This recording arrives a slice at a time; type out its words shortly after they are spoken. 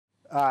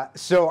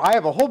So I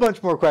have a whole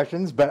bunch more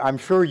questions, but I'm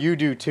sure you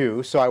do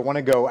too. So I want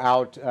to go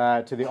out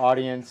to the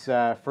audience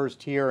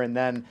first here, and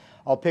then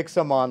I'll pick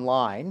some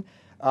online.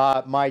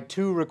 My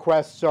two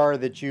requests are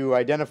that you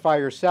identify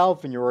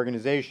yourself and your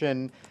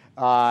organization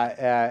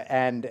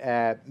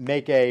and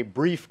make a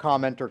brief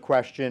comment or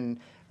question.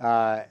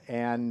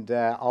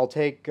 I'll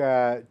take 2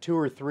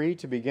 or 3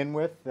 to begin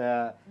with.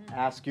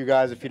 Ask you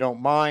guys, if you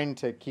don't mind,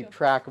 to keep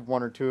track of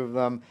 1 or 2 of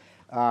them.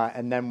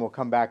 And then we'll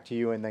come back to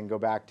you and then go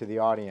back to the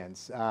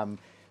audience.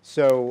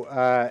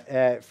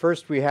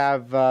 First we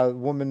have a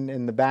woman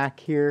in the back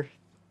here.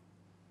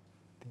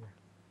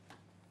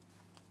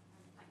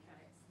 Senator,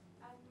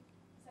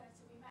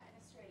 we met in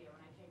Australia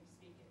when I came to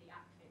speak at the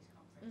ACFID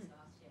conference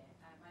last year.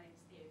 My name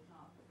is Theo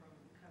Clark from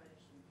the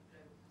Coalition for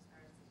Global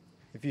Prosperity.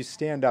 If you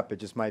stand up, it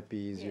just might be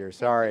easier. Yeah,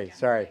 sorry. My name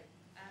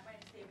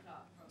is Theo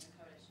Clark from the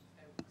Coalition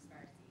for Global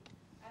Prosperity.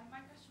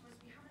 My question was,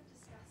 we haven't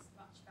discussed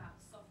much about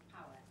soft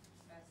power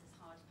versus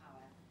hard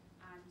power,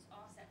 and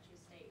our Secretary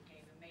of State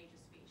gave a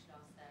major speech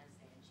last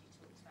Thursday, and she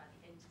talked about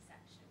the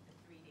intersection of the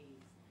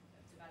 3Ds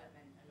of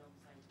development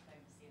alongside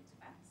diplomacy and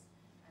defence.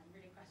 And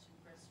really a question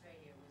for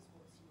Australia was,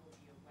 what's your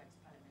view of where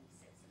development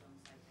sits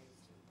alongside those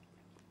two?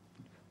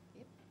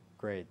 Thank you.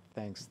 Great,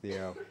 thanks,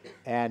 Theo.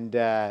 And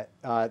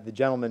the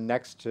gentleman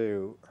next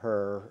to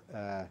her,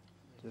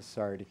 just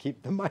sorry to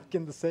keep the mic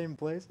in the same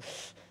place.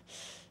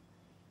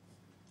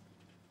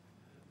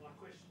 My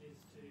question is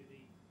to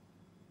the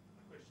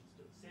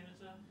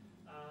Senator.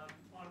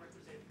 I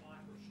represent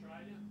Micro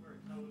Australia. We're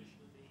a coalition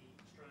of the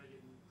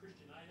Australian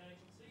Christian aid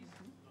agencies,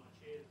 and I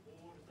chair the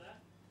board of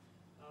that.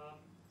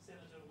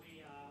 Senator,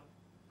 we are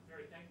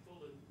very thankful,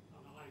 and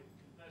I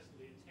can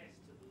personally attest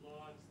to the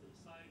lives that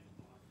are saved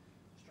by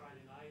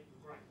Australian aid, the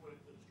great work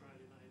that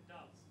Australian aid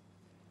does.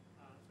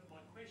 But my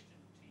question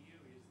to you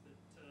is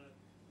that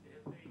there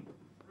have been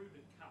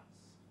rumoured cuts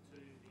to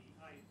the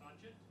aid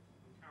budget.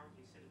 We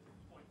currently set it at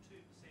 0.2%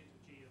 of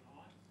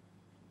GNI,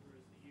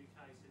 whereas the UK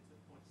sits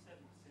at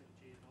 0.7% of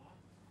GNI.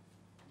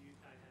 The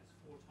UK has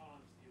 4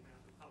 times the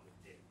amount of public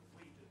debt that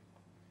we do.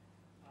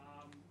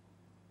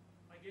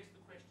 I guess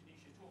the question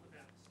is, you talk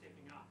about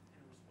stepping up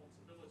and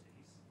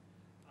responsibilities.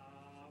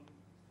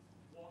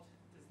 What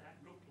does that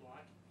look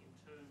like in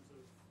terms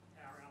of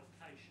our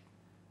allocation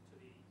to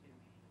in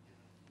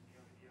the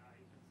ODA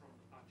and from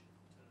the budget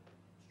to Australia?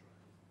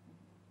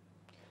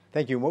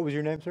 Thank you. What was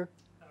your name, sir?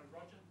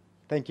 Roger.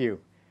 Thank you.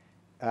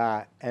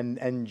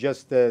 And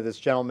just this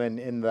gentleman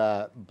in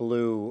the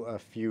blue, a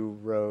few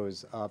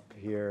rows up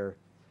here.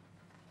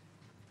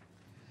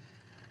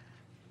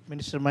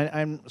 Minister,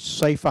 I'm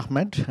Saif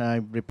Ahmed. I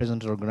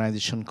represent an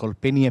organization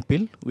called Penny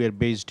Appeal. We are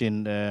based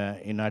in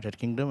United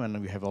Kingdom, and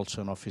we have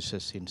also an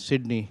offices in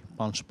Sydney,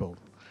 Paunceville.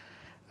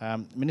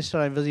 Minister,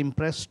 I was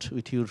impressed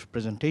with your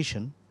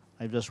presentation.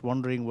 I was just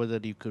wondering whether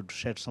you could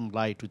shed some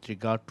light with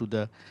regard to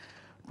the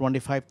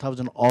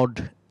 25,000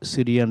 odd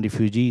Syrian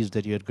refugees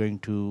that you are going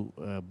to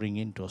bring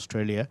into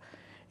Australia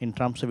in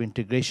terms of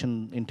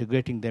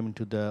integrating them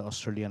into the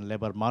Australian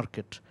labour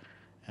market.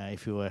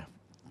 If you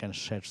can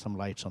shed some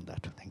lights on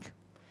that. Thank you.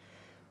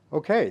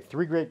 Okay,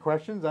 3 great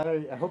questions.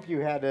 I hope you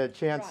had a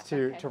chance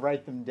to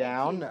write them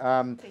down.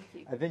 Thank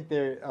you. I think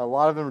a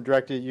lot of them are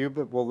directed at you,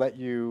 but we'll let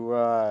you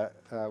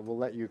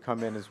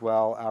come in as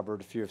well,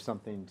 Albert, if you have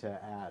something to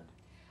add.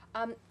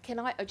 Can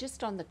I,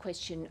 just on the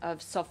question of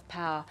soft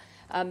power,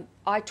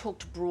 I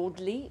talked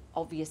broadly,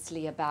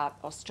 obviously, about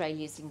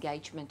Australia's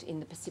engagement in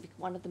the Pacific.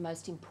 One of the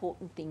most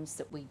important things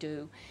that we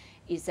do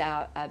is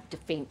our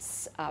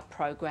defence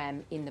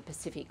program in the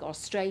Pacific.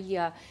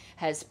 Australia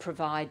has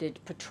provided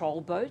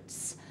patrol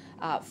boats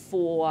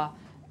for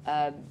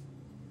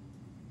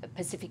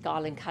Pacific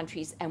Island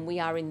countries, and we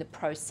are in the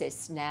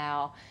process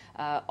now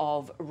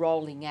of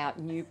rolling out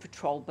new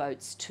patrol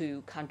boats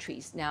to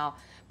countries. Now,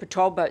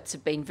 patrol boats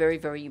have been very,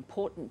 very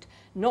important,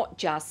 not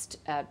just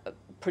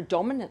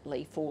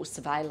predominantly for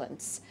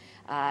surveillance,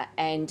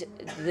 and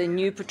the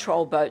new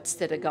patrol boats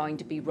that are going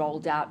to be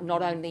rolled out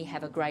not only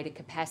have a greater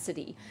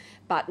capacity,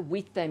 but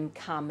with them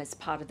come, as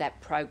part of that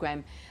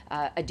program,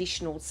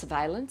 additional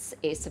surveillance,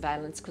 air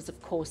surveillance, because of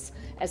course,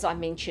 as I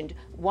mentioned,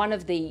 one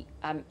of the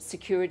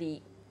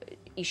security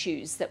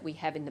issues that we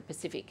have in the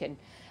Pacific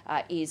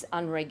is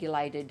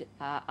unregulated,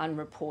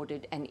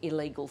 unreported and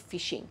illegal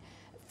fishing.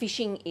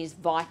 Fishing is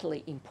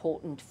vitally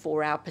important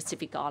for our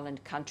Pacific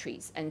Island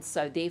countries, and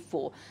so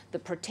therefore the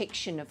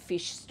protection of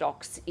fish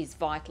stocks is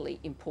vitally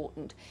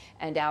important,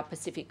 and our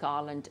Pacific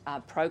Island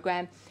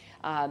program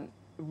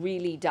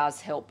really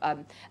does help.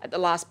 At the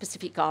last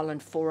Pacific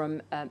Island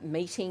Forum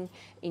meeting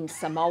in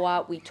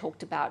Samoa, we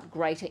talked about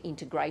greater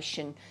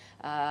integration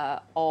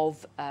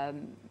of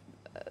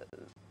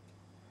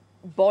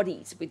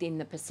bodies within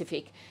the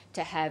Pacific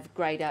to have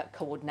greater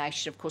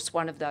coordination. Of course,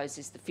 one of those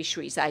is the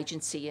Fisheries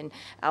Agency, and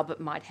Albert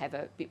might have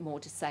a bit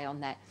more to say on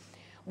that.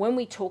 When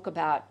we talk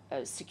about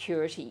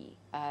security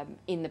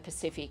in the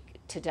Pacific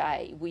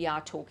today, we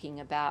are talking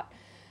about,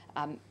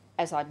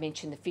 as I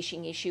mentioned, the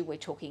fishing issue. We're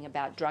talking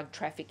about drug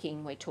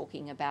trafficking. We're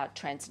talking about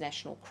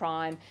transnational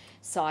crime,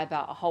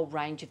 cyber, a whole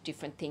range of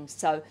different things.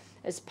 So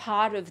as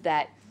part of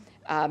that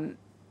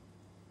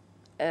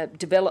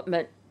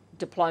development,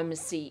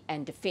 diplomacy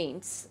and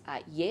defence,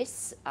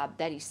 yes,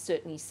 that is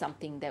certainly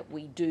something that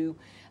we do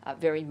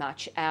very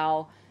much.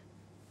 Our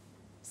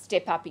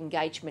step-up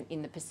engagement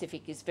in the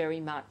Pacific is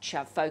very much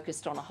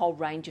focused on a whole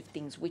range of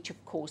things, which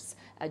of course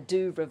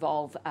do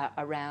revolve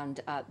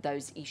around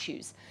those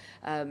issues.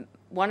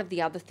 One of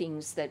the other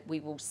things that we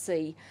will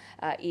see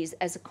is,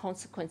 as a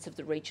consequence of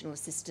the regional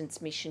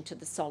assistance mission to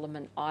the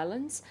Solomon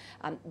Islands,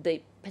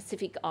 the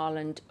Pacific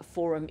Island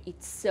Forum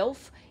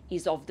itself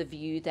is of the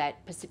view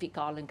that Pacific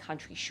Island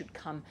countries should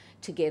come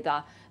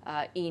together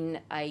in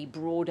a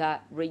broader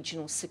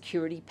regional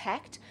security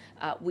pact,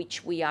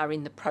 which we are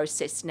in the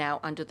process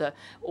now under the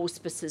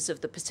auspices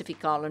of the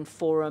Pacific Island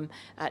Forum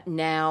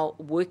now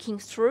working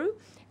through.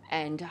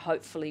 And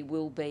hopefully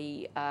we'll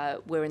be,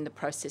 we're in the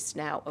process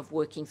now of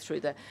working through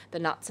the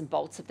nuts and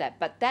bolts of that.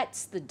 But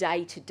that's the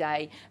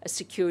day-to-day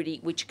security,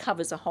 which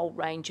covers a whole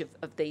range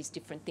of these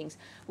different things.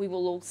 We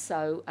will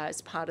also,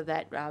 as part of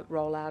that,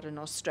 roll out in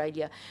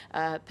Australia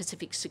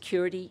Pacific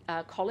Security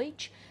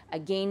College.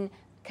 Again,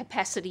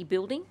 capacity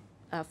building,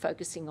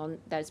 focusing on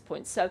those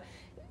points. So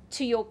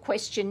to your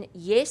question,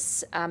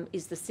 yes,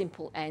 is the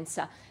simple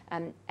answer.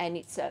 And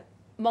it's a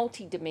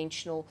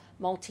multi-dimensional,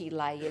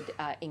 multi-layered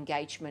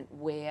engagement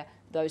where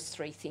those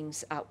three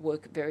things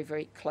work very,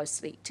 very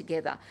closely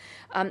together.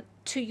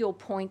 To your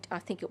point, I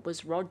think it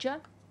was Roger,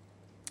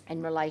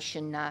 in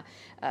relation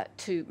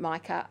to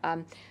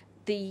MICA,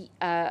 the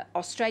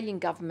Australian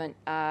government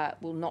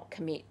will not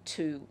commit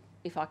to,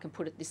 if I can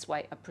put it this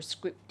way, a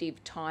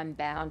prescriptive,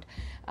 time-bound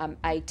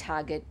aid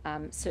target,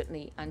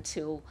 certainly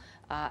until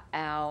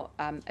our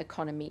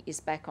economy is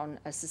back on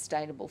a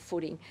sustainable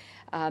footing.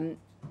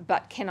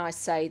 But can I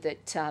say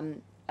that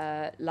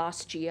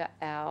last year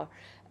our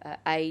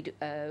aid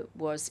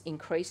was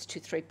increased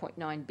to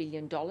 $3.9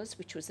 billion,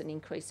 which was an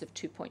increase of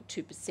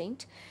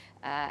 2.2%.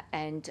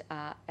 And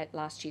at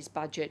last year's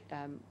budget,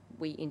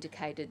 we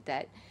indicated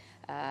that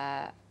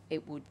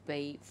it would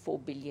be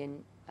 $4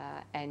 billion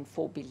and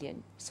 $4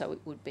 billion. So it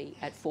would be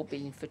at $4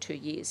 billion for 2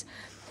 years.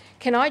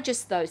 Can I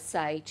just, though,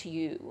 say to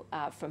you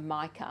from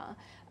MICA,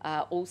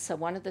 also,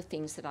 one of the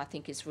things that I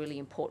think is really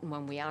important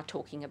when we are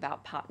talking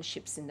about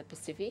partnerships in the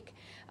Pacific,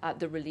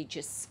 the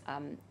religious,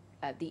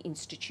 the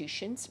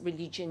institutions.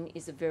 Religion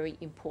is a very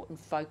important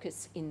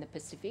focus in the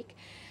Pacific,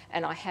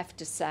 and I have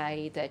to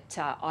say that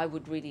I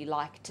would really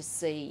like to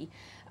see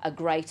a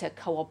greater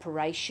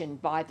cooperation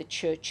by the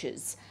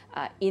churches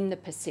in the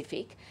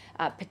Pacific,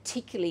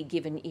 particularly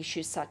given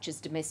issues such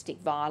as domestic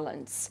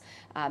violence,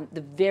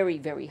 the very,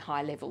 very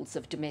high levels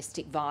of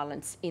domestic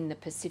violence in the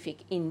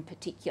Pacific in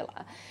particular.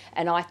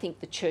 And I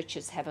think the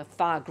churches have a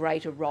far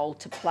greater role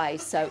to play.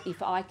 So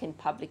if I can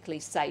publicly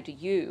say to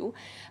you,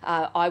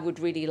 I would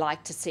really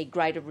like to see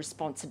greater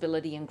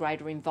responsibility and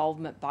greater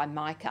involvement by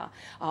MICA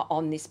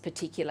on this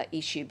particular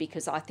issue,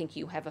 because I think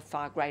you have a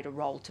far greater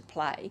role to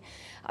play.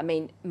 I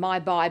mean, my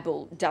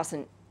Bible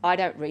doesn't, I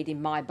don't read in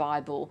my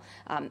Bible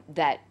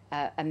that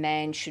a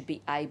man should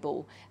be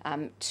able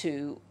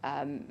to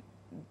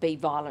be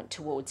violent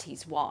towards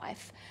his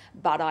wife,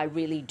 but I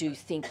really do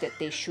think that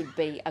there should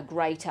be a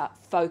greater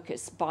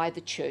focus by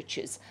the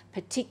churches,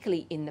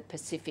 particularly in the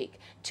Pacific,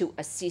 to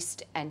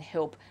assist and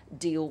help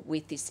deal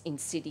with this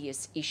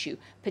insidious issue,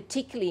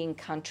 particularly in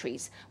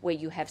countries where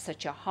you have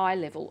such a high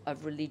level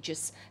of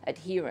religious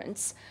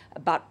adherence,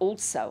 but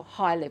also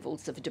high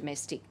levels of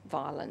domestic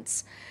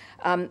violence.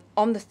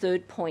 On the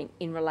third point,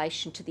 in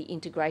relation to the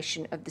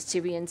integration of the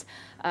Syrians,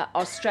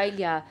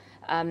 Australia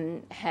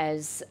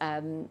has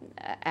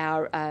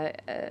our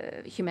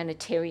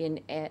humanitarian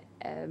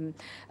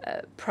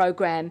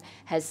program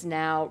has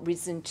now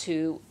risen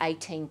to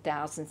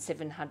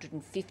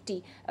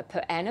 18,750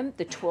 per annum.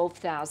 The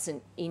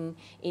 12,000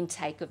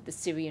 intake of the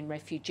Syrian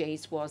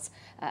refugees was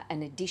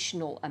an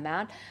additional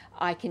amount.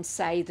 I can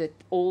say that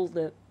all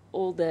the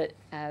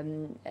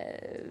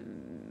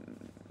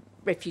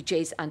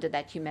refugees under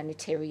that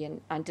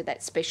humanitarian, under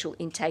that special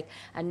intake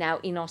are now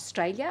in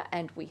Australia,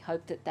 and we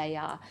hope that they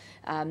are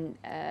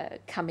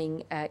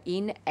coming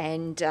in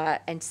and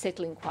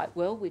settling quite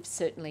well. We've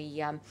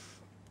certainly,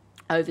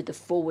 over the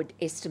forward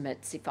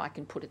estimates, if I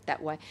can put it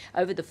that way,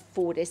 over the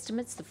forward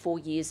estimates, the 4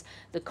 years,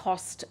 the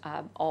cost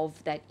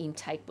of that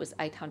intake was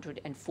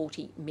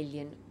 $840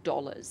 million.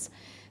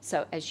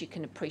 So as you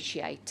can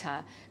appreciate,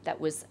 that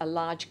was a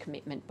large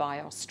commitment by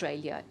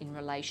Australia in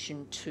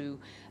relation to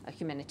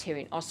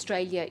humanitarian.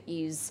 Australia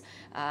is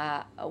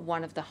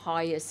one of the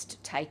highest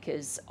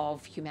takers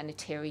of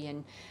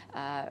humanitarian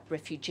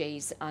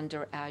refugees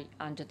under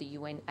the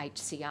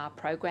UNHCR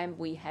program.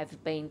 We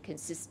have been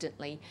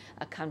consistently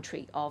a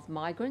country of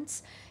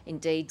migrants.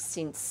 Indeed,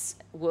 since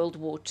World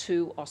War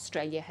II,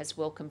 Australia has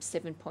welcomed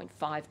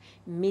 7.5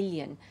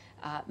 million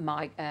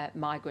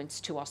migrants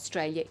to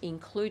Australia,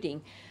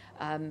 including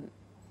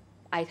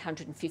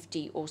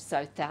 850 or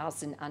so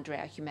thousand under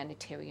our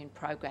humanitarian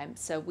program.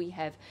 So we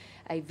have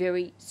a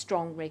very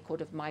strong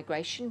record of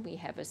migration. We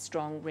have a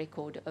strong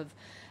record of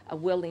a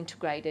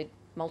well-integrated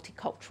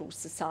multicultural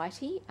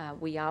society.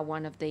 We are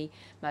one of the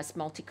most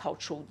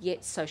multicultural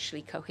yet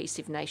socially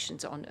cohesive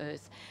nations on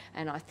earth,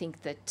 and I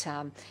think that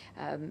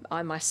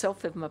I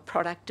myself am a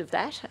product of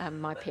that.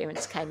 My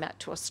parents came out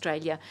to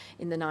Australia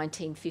in the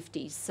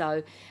 1950s,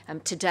 so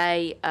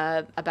today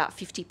about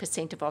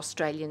 50% of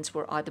Australians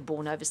were either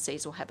born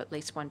overseas or have at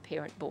least one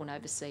parent born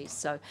overseas.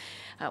 So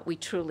we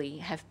truly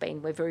have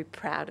been, we're very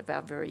proud of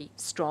our very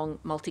strong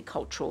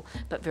multicultural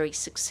but very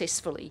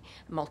successfully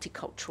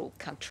multicultural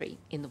country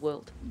in the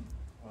world.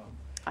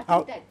 I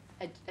think that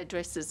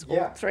addresses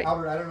all three.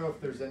 Albert, I don't know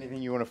if there's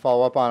anything you want to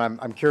follow up on.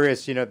 I'm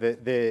curious, you know,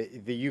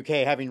 the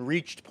UK having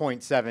reached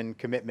 0.7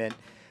 commitment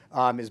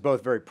is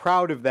both very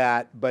proud of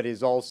that, but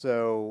is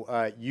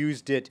also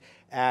used it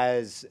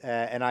as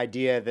an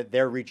idea that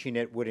they're reaching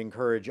it would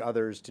encourage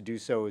others to do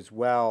so as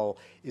well.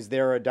 Is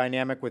there a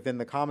dynamic within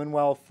the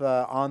Commonwealth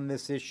on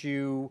this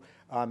issue?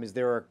 Is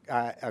there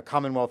a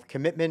Commonwealth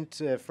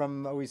commitment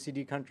from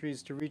OECD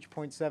countries to reach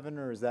 0.7,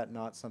 or is that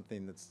not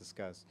something that's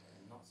discussed?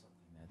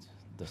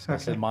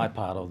 Discussed in my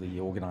part of the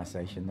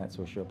organisation, that's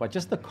for sure. But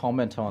just to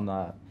comment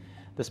on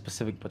this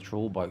Pacific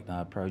Patrol Boat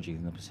project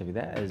in the Pacific,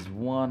 that is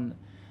one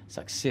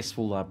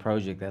successful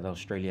project that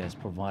Australia has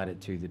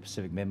provided to the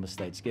Pacific member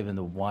states, given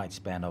the wide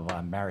span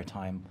of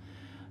maritime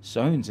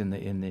zones in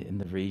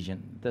the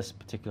region. This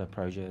particular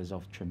project is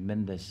of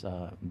tremendous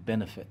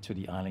benefit to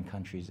the island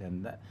countries,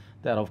 and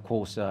that of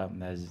course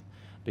has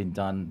been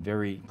done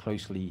very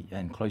closely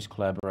in close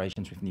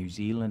collaborations with New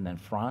Zealand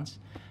and France.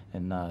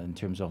 In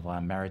terms of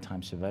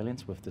maritime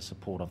surveillance, with the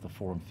support of the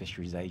Foreign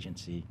Fisheries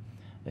Agency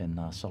in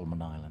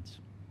Solomon Islands.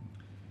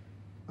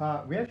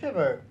 We actually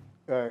have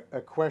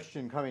a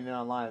question coming in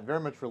online. It very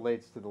much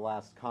relates to the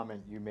last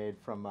comment you made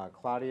from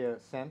Claudia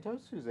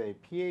Santos, who's a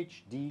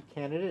PhD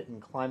candidate in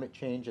climate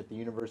change at the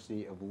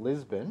University of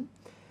Lisbon.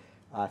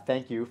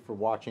 Thank you for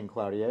watching,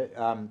 Claudia.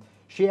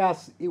 She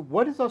asks,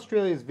 what is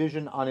Australia's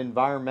vision on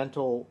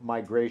environmental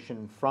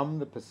migration from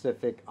the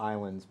Pacific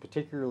Islands,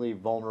 particularly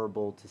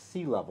vulnerable to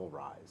sea level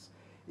rise?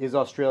 Is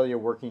Australia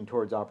working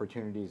towards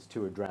opportunities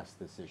to address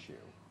this issue?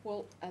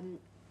 Well,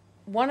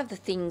 one of the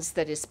things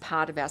that is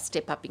part of our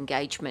step-up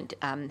engagement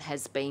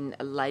has been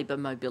labour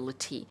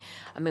mobility.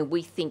 I mean,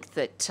 we think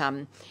that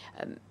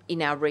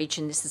in our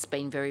region this has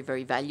been very,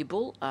 very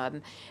valuable.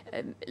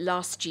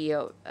 Last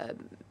year,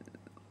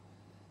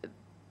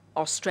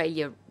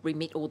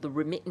 the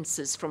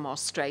remittances from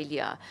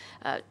Australia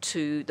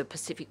to the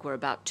Pacific were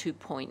about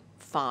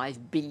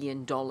 $2.5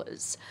 billion.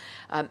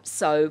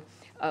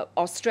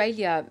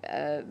 Australia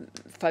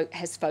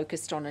has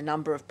focused on a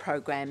number of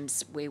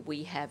programs where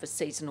we have a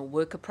seasonal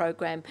worker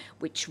program,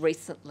 which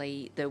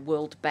recently the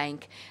World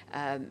Bank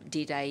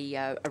did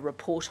a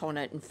report on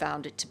it and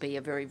found it to be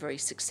a very, very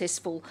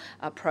successful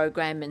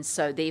program. And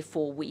so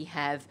therefore we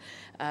have,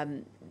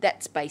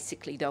 that's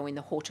basically though in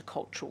the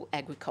horticultural,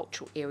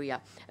 agricultural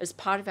area. As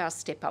part of our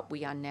step up,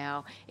 we are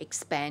now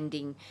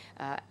expanding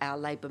our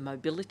labour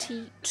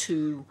mobility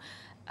to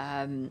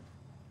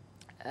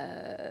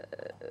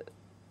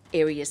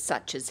areas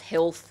such as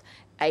health,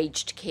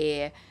 aged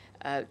care,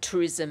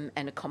 tourism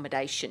and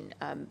accommodation.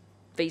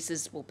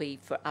 Visas will be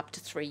for up to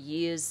 3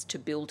 years to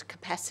build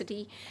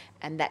capacity,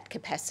 and that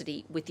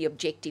capacity with the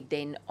objective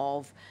then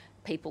of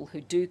people who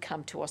do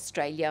come to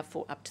Australia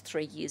for up to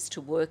 3 years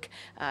to work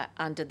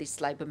under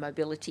this labour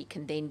mobility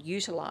can then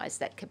utilise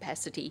that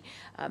capacity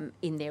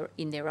in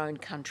their own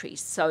countries.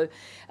 So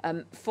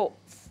for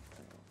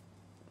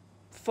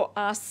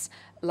us,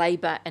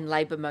 labour and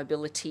labour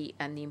mobility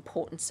and the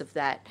importance of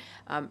that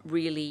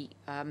really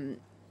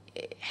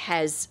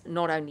has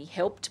not only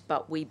helped,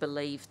 but we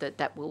believe that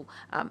that will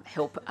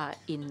help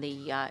in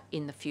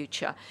the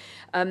future.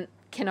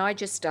 Can I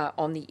just,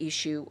 on the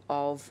issue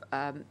of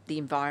the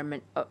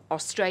environment,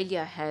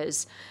 Australia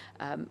has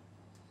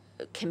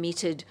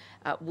committed,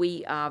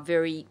 we are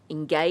very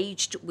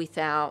engaged with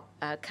our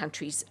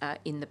countries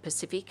in the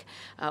Pacific.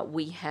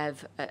 We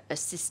have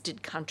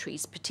assisted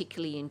countries,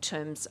 particularly in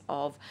terms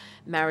of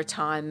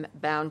maritime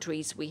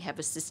boundaries. We have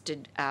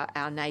assisted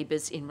our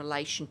neighbours in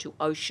relation to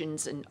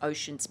oceans and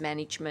oceans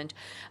management.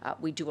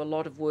 We do a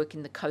lot of work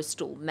in the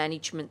coastal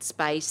management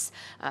space,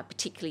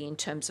 particularly in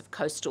terms of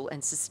coastal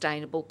and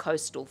sustainable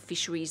coastal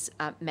fisheries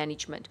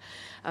management.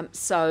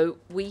 So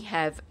we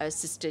have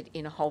assisted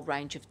in a whole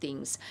range of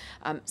things.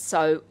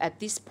 So at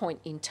this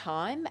point in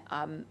time,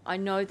 I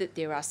know that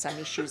there are some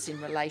issues in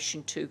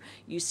relation to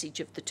usage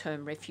of the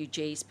term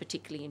refugees,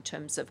 particularly in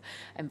terms of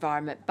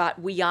environment,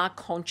 but we are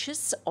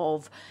conscious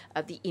of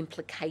the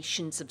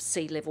implications of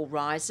sea level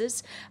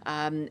rises,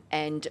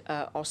 and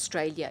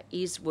Australia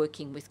is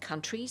working with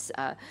countries.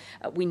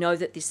 We know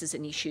that this is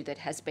an issue that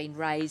has been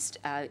raised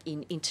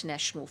in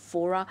international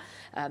fora.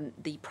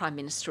 The Prime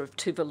Minister of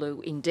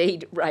Tuvalu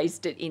indeed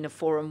raised it in a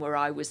forum where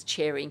I was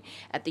chairing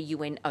at the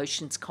UN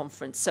Oceans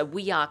Conference. So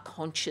we are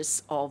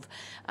conscious of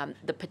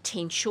the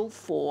potential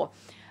for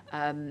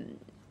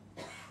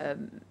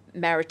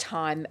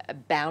maritime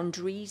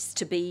boundaries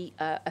to be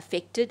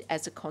affected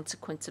as a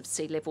consequence of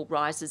sea level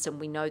rises, and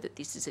we know that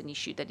this is an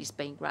issue that is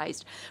being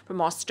raised.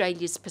 From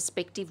Australia's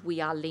perspective,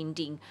 we are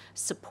lending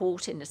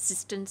support and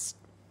assistance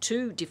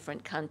two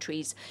different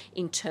countries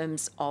in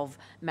terms of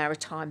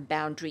maritime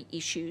boundary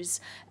issues.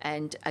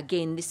 And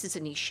again, this is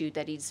an issue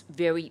that is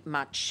very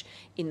much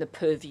in the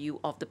purview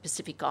of the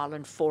Pacific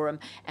Island Forum,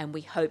 and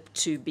we hope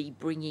to be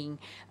bringing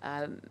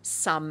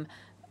some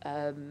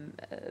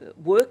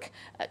work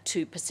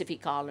to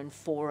Pacific Island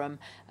Forum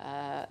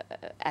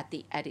at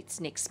its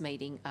next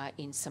meeting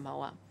in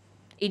Samoa.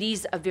 It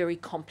is a very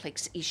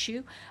complex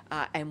issue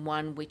and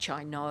one which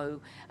I know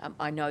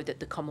that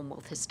the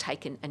Commonwealth has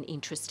taken an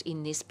interest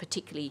in this,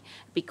 particularly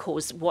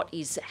because what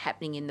is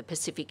happening in the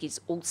Pacific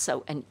is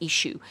also an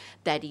issue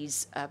that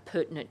is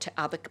pertinent to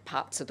other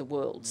parts of the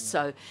world.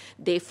 So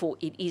therefore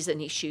it is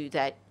an issue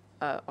that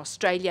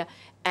Australia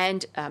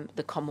and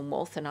the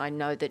Commonwealth, and I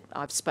know that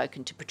I've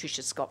spoken to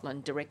Patricia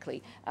Scotland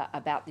directly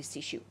about this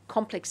issue,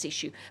 complex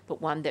issue,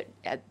 but one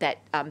that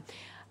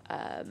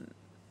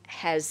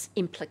has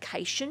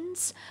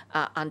implications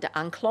under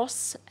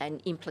UNCLOS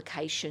and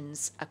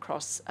implications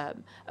across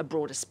a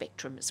broader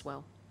spectrum as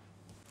well.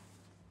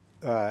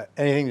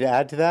 Anything to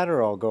add to that,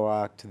 or I'll go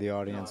out to the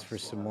audience for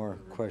some more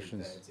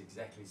questions? It's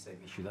exactly the same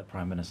issue that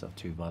Prime Minister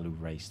Tuvalu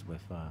raised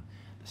with the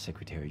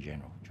Secretary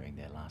General during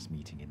their last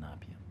meeting in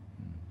Apia.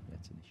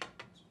 That's an issue.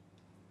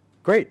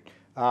 Great.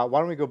 Why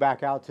don't we go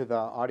back out to the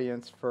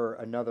audience for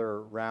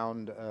another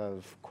round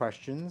of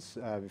questions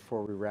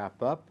before we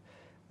wrap up.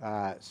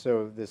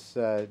 So this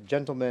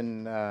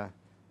gentleman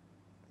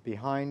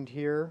behind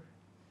here.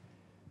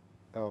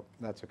 Oh,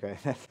 that's okay.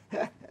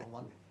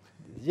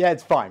 Yeah,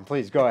 it's fine.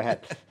 Please go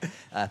ahead.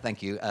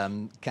 Thank you.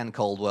 Ken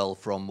Caldwell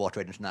from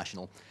WaterAid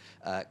International.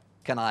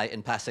 Can I,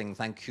 in passing,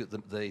 thank you,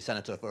 the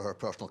Senator for her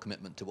personal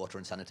commitment to water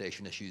and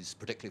sanitation issues,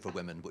 particularly for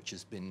women, which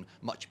has been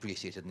much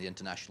appreciated in the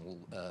international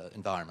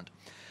environment.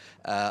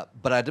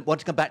 But I want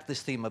to come back to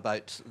this theme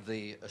about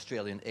the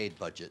Australian aid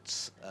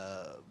budgets,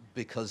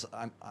 because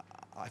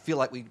I feel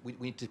like we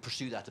need to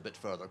pursue that a bit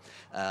further.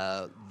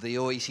 The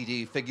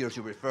OECD figures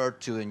you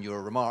referred to in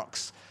your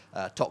remarks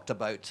talked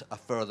about a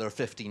further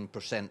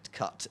 15%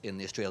 cut in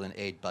the Australian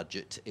aid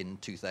budget in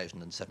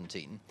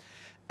 2017.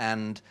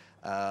 And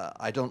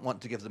I don't want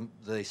to give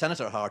the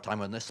Senator a hard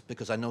time on this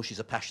because I know she's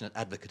a passionate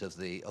advocate of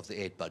the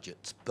aid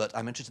budget, but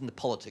I'm interested in the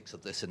politics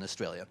of this in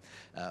Australia.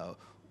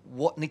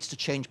 What needs to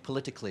change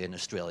politically in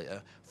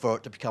Australia for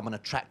it to become an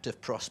attractive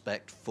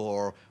prospect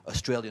for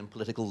Australian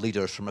political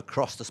leaders from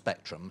across the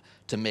spectrum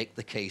to make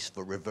the case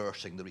for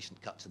reversing the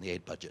recent cuts in the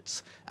aid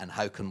budgets? And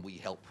how can we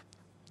help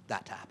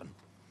that to happen?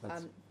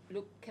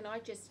 Look, can I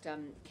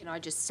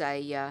just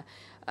say,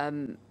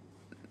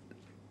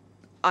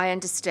 I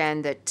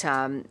understand that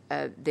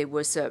there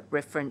was a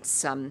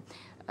reference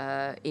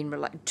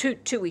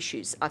two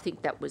issues. I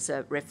think that was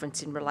a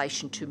reference in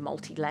relation to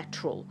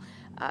multilateral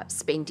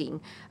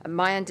spending.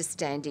 My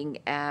understanding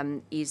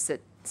is that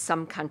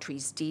some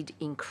countries did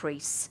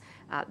increase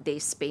their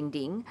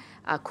spending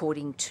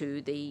according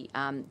to the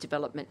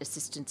Development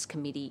Assistance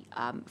Committee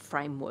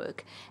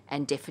framework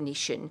and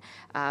definition,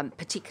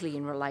 particularly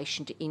in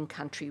relation to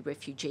in-country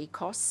refugee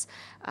costs.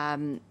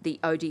 The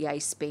ODA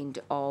spend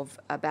of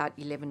about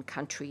 11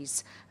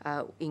 countries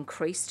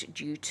increased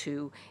due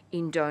to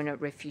in-donor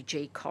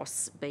refugee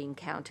costs being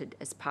counted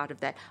as part of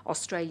that.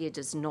 Australia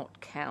does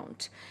not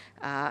count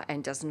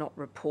and does not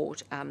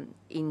report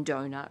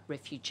in-donor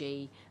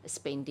refugee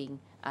spending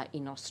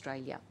in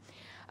Australia.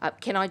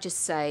 Can I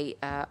just say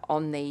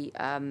on the,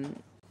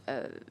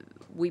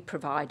 we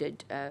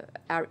provided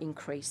our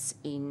increase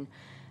in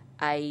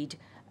aid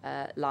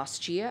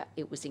last year.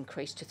 It was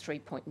increased to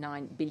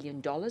 $3.9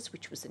 billion,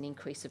 which was an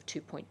increase of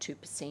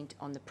 2.2%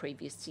 on the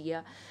previous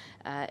year.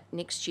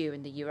 Next year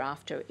and the year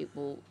after,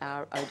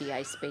 our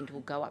ODA spend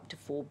will go up to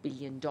 $4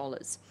 billion.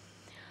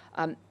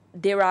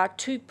 There are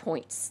 2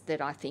 points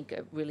that I think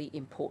are really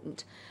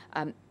important.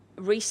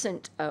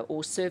 Recent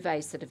or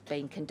surveys that have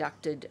been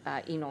conducted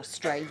in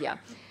Australia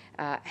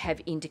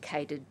have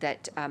indicated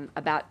that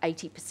about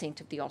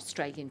 80% of the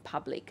Australian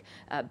public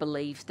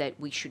believe that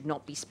we should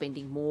not be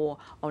spending more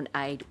on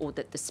aid, or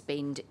that the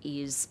spend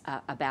is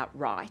about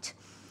right.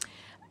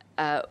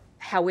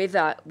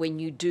 However, when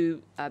you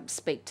do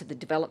speak to the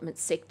development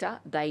sector,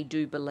 they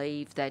do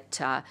believe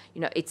that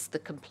it's the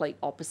complete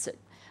opposite.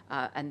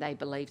 And they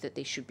believe that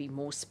there should be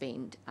more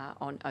spend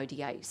on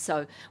ODA.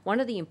 So one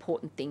of the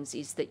important things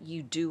is that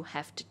you do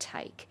have to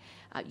take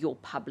your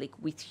public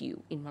with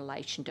you in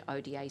relation to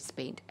ODA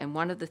spend. And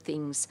one of the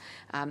things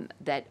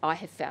that I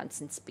have found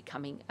since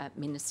becoming a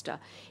minister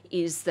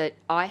is that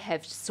I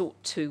have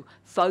sought to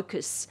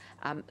focus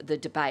the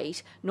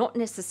debate not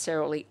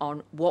necessarily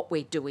on what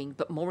we're doing,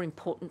 but more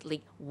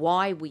importantly,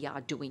 why we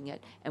are doing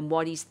it and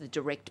what is the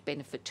direct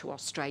benefit to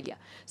Australia.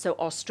 So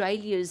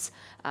Australia's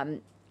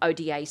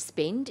ODA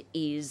spend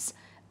is,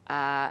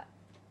 as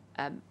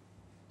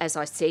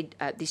I said,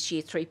 this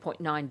year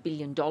 $3.9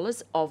 billion.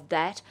 Of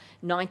that,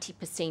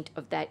 90%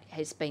 of that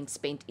has been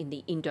spent in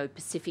the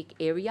Indo-Pacific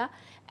area,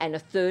 and a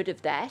third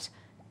of that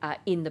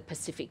in the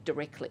Pacific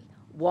directly.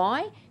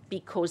 Why?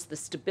 Because the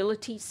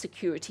stability,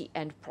 security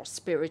and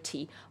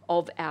prosperity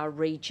of our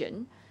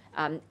region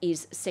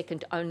is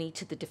second only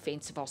to the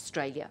defence of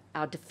Australia.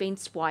 Our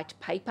Defence White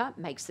Paper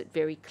makes it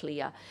very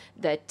clear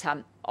that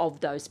of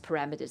those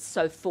parameters.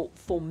 So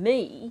for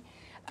me,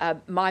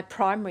 my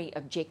primary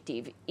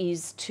objective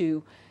is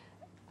to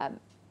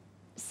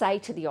say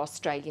to the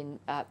Australian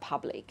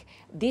public,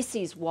 this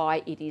is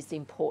why it is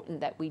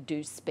important that we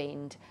do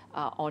spend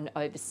on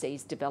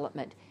overseas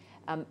development.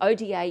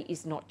 ODA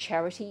is not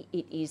charity,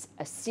 it is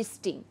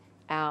assisting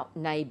our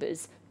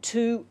neighbours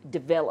to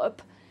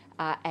develop,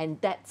 and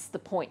that's the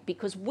point,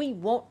 because we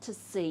want to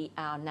see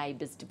our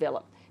neighbours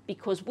develop,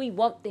 because we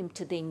want them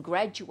to then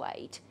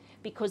graduate,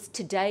 because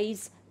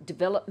today's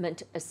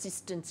development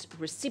assistance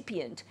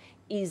recipient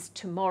is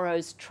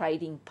tomorrow's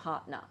trading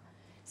partner.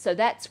 So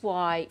that's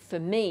why, for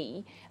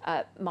me,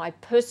 my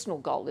personal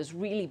goal has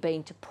really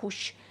been to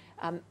push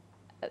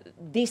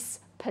this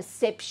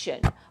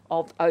perception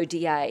of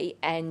ODA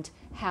and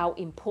how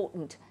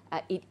important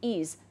it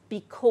is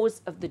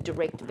because of the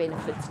direct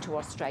benefits to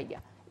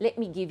Australia. Let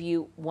me give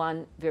you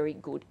one very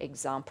good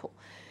example.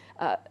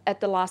 At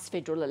the last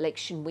federal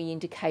election, we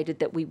indicated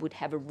that we would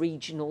have a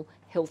regional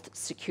health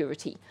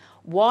security.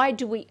 Why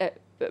do we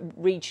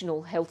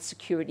regional health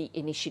security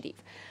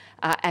initiative?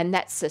 And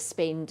that's a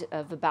spend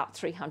of about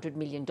 $300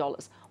 million.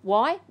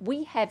 Why?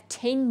 We have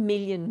 10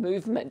 million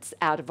movements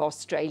out of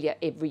Australia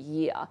every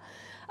year.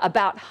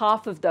 About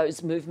half of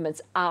those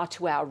movements are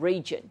to our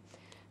region.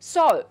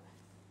 So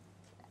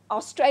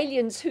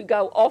Australians who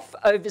go off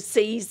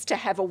overseas to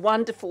have a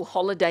wonderful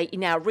holiday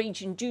in our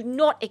region do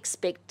not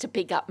expect to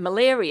pick up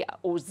malaria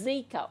or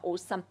Zika or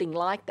something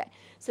like that.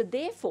 So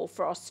therefore,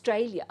 for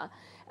Australia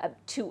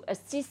to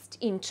assist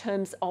in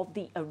terms of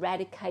the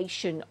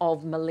eradication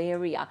of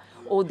malaria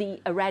or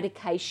the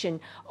eradication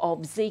of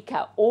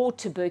Zika or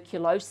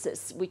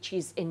tuberculosis, which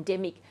is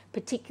endemic,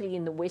 particularly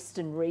in the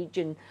western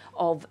region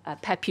of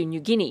Papua New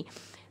Guinea,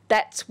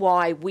 that's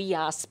why we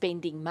are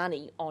spending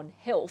money on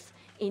health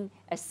in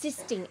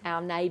assisting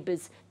our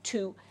neighbours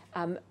to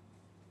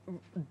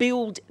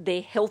build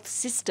their health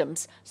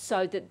systems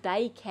so that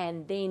they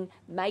can then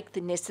make the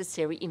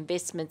necessary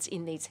investments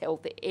in these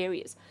health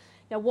areas.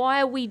 Now,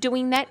 why are we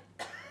doing that?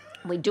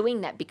 We're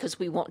doing that because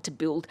we want to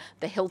build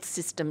the health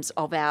systems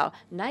of our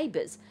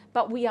neighbours,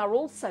 but we are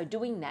also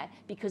doing that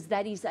because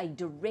that is a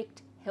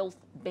direct health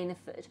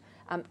benefit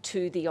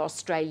to the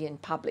Australian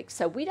public.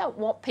 So we don't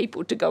want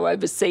people to go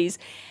overseas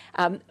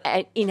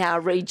in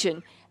our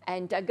region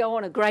and go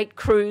on a great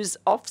cruise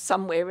off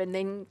somewhere and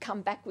then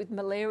come back with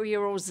malaria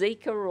or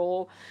Zika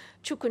or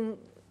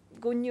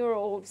chikungunya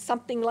or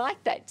something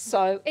like that.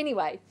 So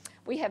anyway,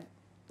 we have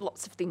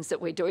lots of things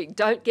that we're doing.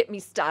 Don't get me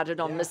started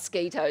on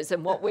mosquitoes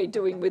and what we're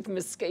doing with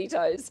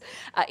mosquitoes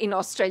in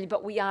Australia,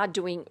 but we are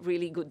doing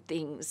really good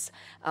things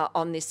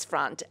on this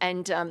front,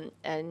 and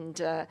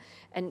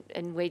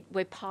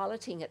we're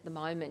piloting at the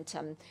moment.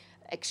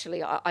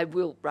 Actually, I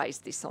will raise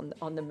this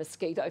on the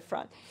mosquito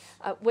front.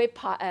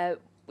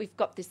 We've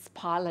got this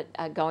pilot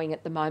going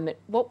at the moment.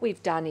 What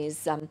we've done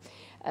is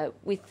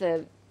with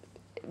the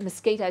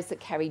mosquitoes that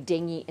carry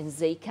dengue and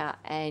Zika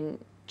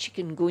and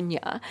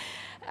chikungunya,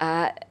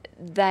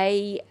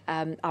 they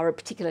are a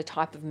particular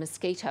type of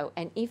mosquito,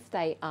 and if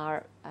they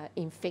are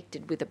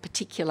infected with a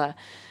particular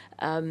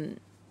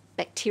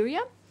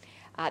bacteria,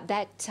 and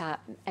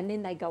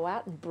then they go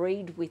out and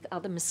breed with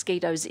other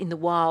mosquitoes in the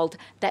wild,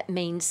 that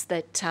means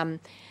that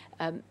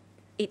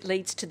it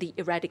leads to the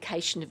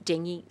eradication of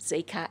dengue,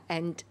 Zika,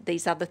 and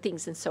these other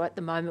things. And so at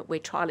the moment we're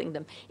trialling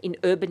them in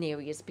urban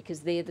areas because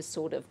they're the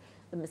sort of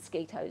the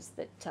mosquitoes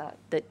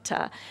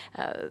that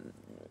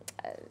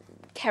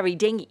carry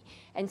dengue.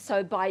 And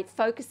so by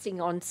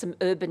focusing on some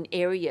urban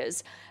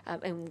areas,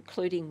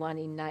 including one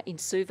in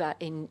Suva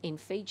in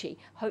Fiji,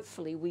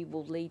 hopefully we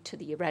will lead to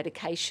the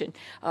eradication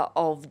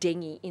of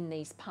dengue in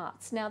these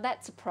parts. Now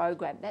that's a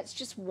program, that's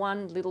just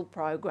one little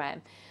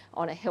program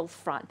on a health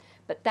front,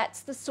 but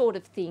that's the sort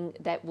of thing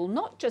that will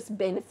not just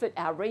benefit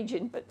our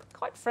region, but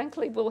quite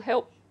frankly will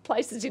help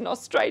places in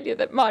Australia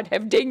that might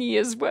have dengue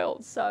as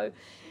well. So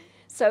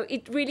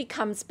it really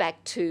comes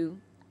back to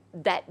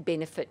that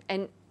benefit,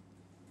 and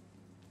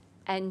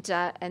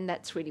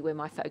that's really where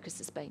my focus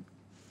has been.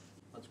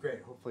 That's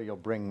great. Hopefully you'll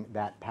bring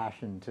that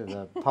passion to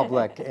the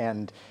public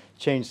and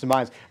change some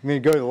minds. I'm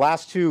going to go to the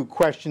last two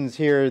questions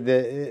here,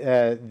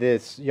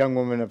 this young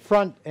woman up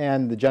front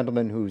and the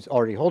gentleman who's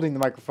already holding the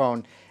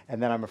microphone,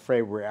 and then I'm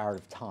afraid we're out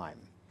of time.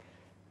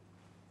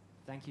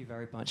 Thank you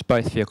very much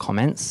both for your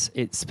comments.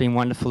 It's been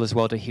wonderful as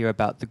well to hear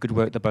about the good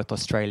work that both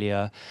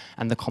Australia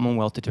and the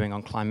Commonwealth are doing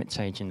on climate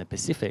change in the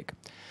Pacific.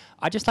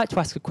 I'd just like to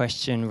ask a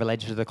question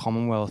related to the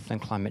Commonwealth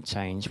and climate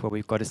change, where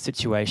we've got a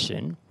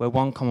situation where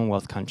one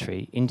Commonwealth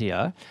country,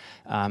 India,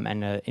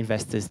 and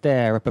investors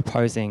there are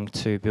proposing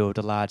to build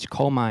a large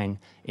coal mine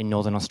in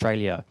Northern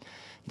Australia.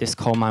 This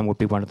coal mine would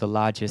be one of the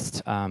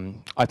largest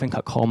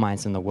open-cut coal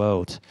mines in the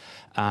world,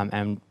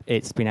 and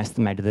it's been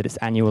estimated that its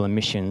annual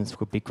emissions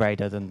would be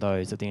greater than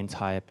those of the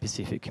entire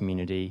Pacific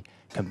community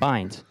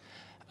combined.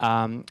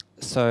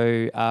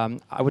 So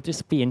I would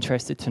just be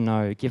interested to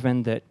know,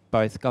 given that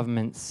both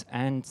governments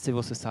and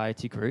civil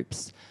society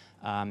groups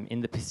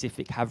in the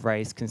Pacific have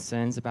raised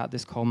concerns about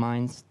this coal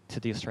mines to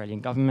the Australian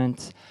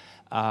government.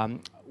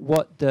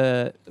 What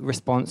the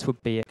response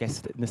would be, I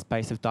guess, in the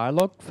space of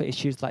dialogue for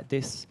issues like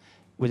this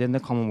within the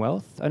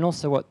Commonwealth, and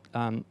also what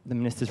the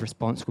Minister's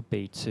response would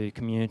be to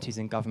communities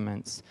and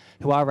governments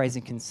who are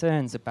raising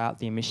concerns about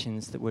the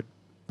emissions that would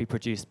be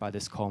produced by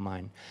this coal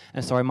mine.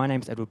 And sorry, my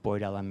name's Edward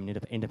Boydell, I'm an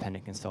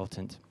independent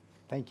consultant.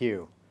 Thank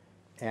you.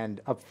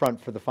 And up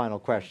front for the final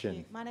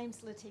question. My name's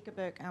Latika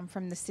Burke. I'm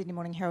from the Sydney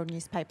Morning Herald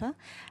newspaper.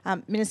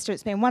 Minister,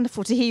 it's been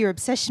wonderful to hear your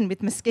obsession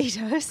with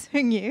mosquitoes.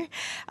 Who knew?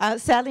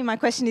 Sadly, my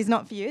question is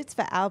not for you, it's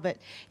for Albert.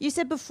 You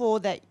said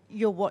before that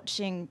you're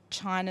watching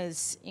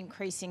China's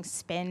increasing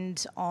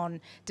spend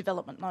on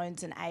development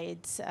loans and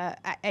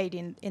aid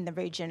in the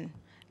region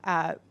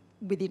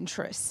with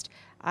interest.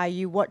 Are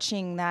you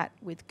watching that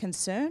with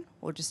concern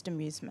or just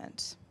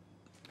amusement?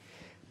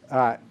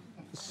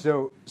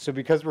 So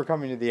because we're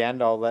coming to the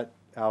end, I'll let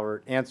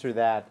Albert answer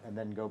that and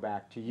then go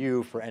back to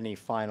you for any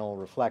final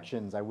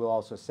reflections. I will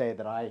also say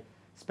that I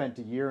spent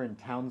a year in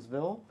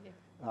Townsville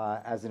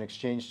as an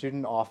exchange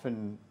student,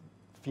 often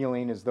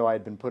feeling as though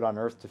I'd been put on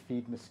Earth to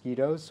feed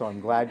mosquitoes, so I'm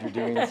glad you're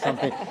doing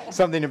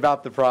something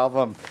about the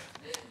problem.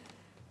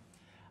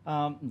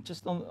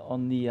 Just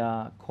on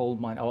the coal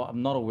mine,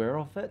 I'm not aware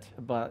of it,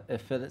 but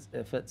if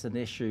it's an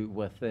issue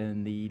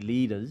within the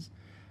leaders,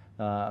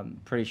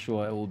 pretty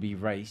sure it will be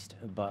raised,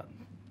 but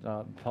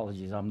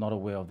apologies, I'm not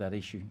aware of that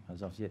issue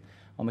as of yet.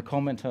 On the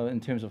comment in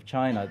terms of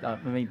China, I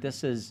mean,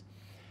 this is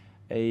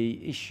a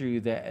issue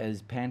that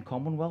is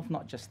pan-Commonwealth,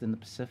 not just in the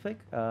Pacific,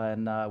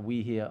 and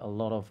we hear a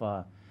lot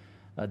of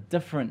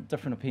different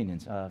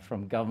opinions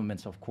from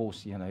governments. Of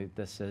course, you know,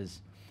 this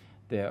is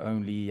their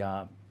only,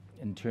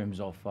 in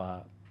terms of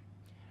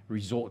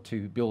resort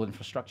to build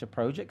infrastructure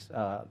projects.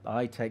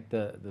 I take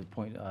the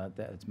point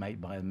that it's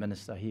made by the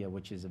minister here,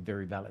 which is a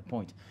very valid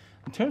point.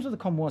 In terms of the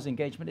Commonwealth's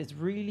engagement, it's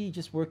really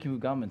just working with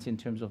governments in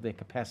terms of their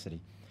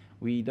capacity.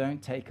 We don't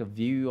take a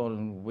view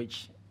on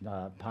which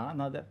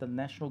partner that the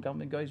national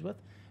government goes with,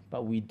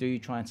 but we do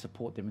try and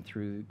support them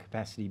through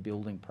capacity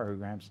building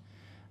programs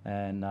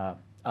and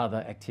other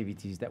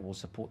activities that will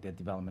support their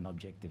development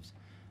objectives.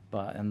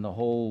 But in the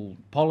whole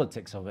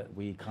politics of it,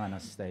 we kind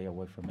of stay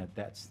away from it.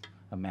 That's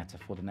a matter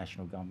for the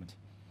national government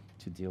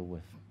to deal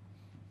with.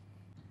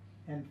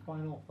 And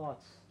final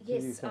thoughts? To you,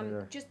 Yes,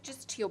 Senator.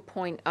 just to your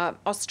point,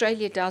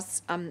 Australia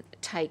does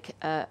take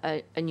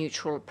a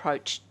neutral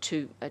approach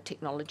to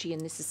technology,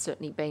 and this has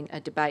certainly been a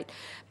debate.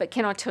 But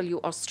can I tell you,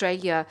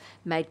 Australia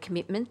made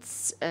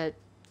commitments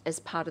as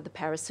part of the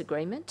Paris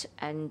Agreement,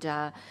 and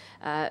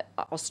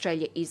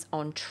Australia is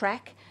on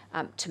track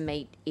to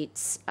meet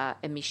its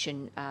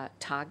emission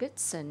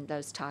targets, and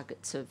those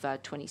targets of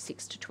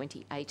 26 to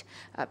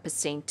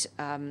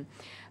 28%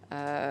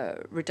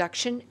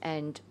 reduction.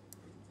 And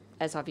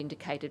as I've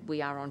indicated,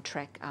 we are on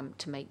track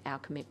to meet our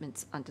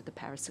commitments under the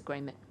Paris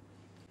Agreement.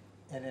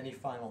 And any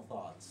final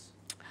thoughts?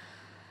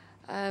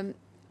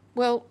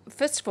 Well,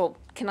 first of all,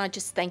 can I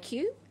just thank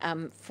you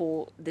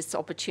for this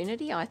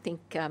opportunity? I think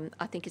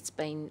it's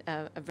been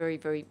a very,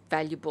 very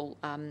valuable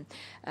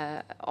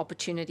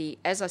opportunity.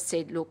 As I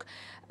said, look,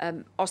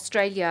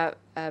 Australia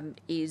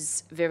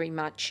is very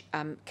much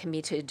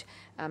committed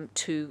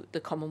to the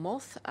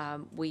Commonwealth.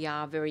 We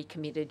are very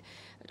committed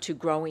to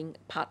growing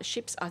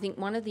partnerships. I think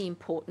one of the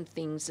important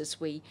things as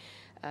we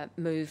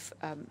move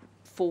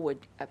forward,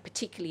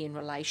 particularly in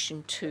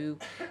relation to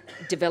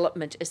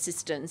development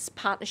assistance,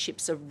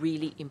 partnerships are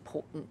really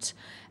important.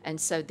 And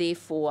so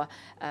therefore,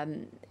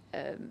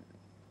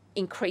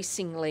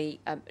 increasingly,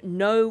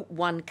 no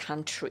one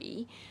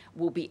country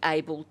will be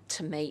able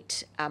to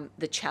meet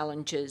the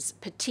challenges,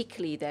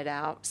 particularly that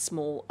our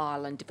small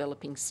island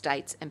developing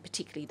states and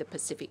particularly the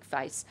Pacific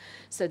face.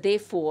 So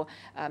therefore,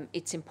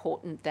 it's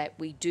important that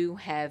we do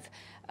have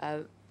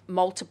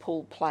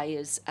multiple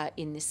players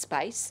in this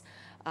space,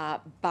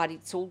 but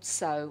it's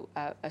also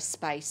a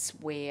space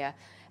where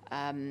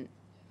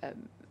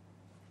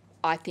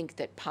I think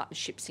that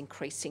partnerships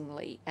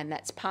increasingly, and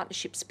that's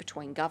partnerships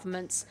between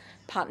governments,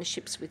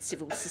 partnerships with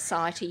civil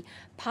society,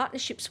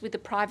 partnerships with the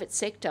private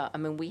sector. I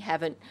mean, we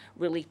haven't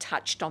really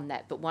touched on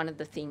that, but one of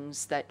the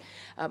things that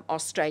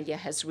Australia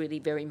has really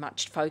very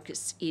much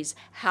focused is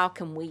how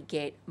can we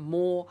get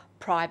more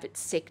private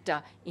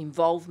sector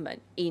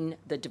involvement in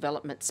the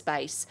development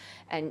space.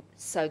 And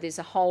so there's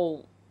a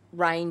whole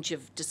range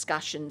of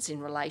discussions in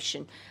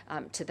relation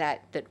to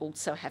that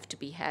also have to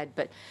be had.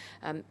 But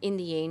in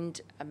the end,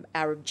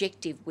 our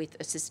objective with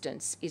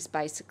assistance is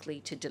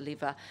basically to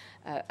deliver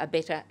a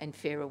better and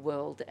fairer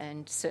world.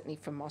 And certainly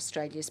from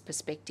Australia's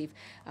perspective,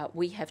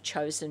 we have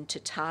chosen to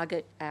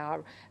target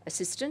our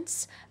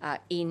assistance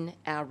in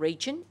our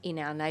region, in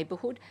our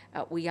neighbourhood.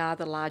 We are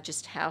the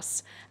largest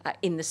house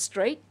in the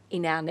street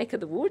in our neck of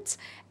the woods,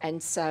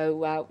 and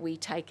so we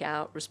take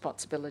our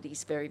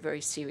responsibilities very, very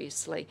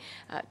seriously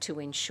to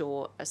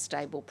ensure a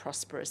stable,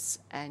 prosperous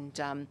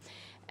and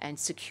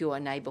secure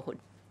neighbourhood.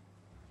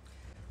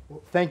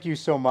 Well, thank you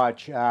so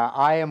much.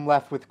 I am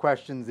left with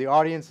questions. The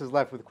audience is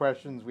left with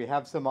questions. We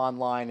have some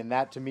online, and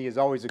that to me is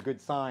always a good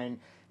sign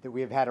that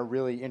we have had a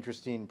really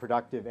interesting,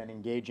 productive, and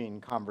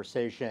engaging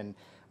conversation.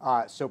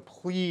 So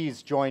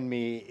please join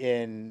me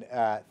in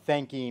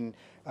thanking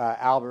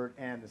Albert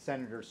and the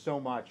senators so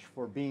much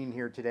for being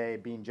here today,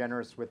 being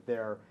generous with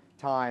their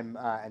time,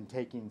 and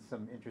taking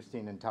some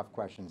interesting and tough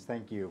questions.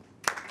 Thank you.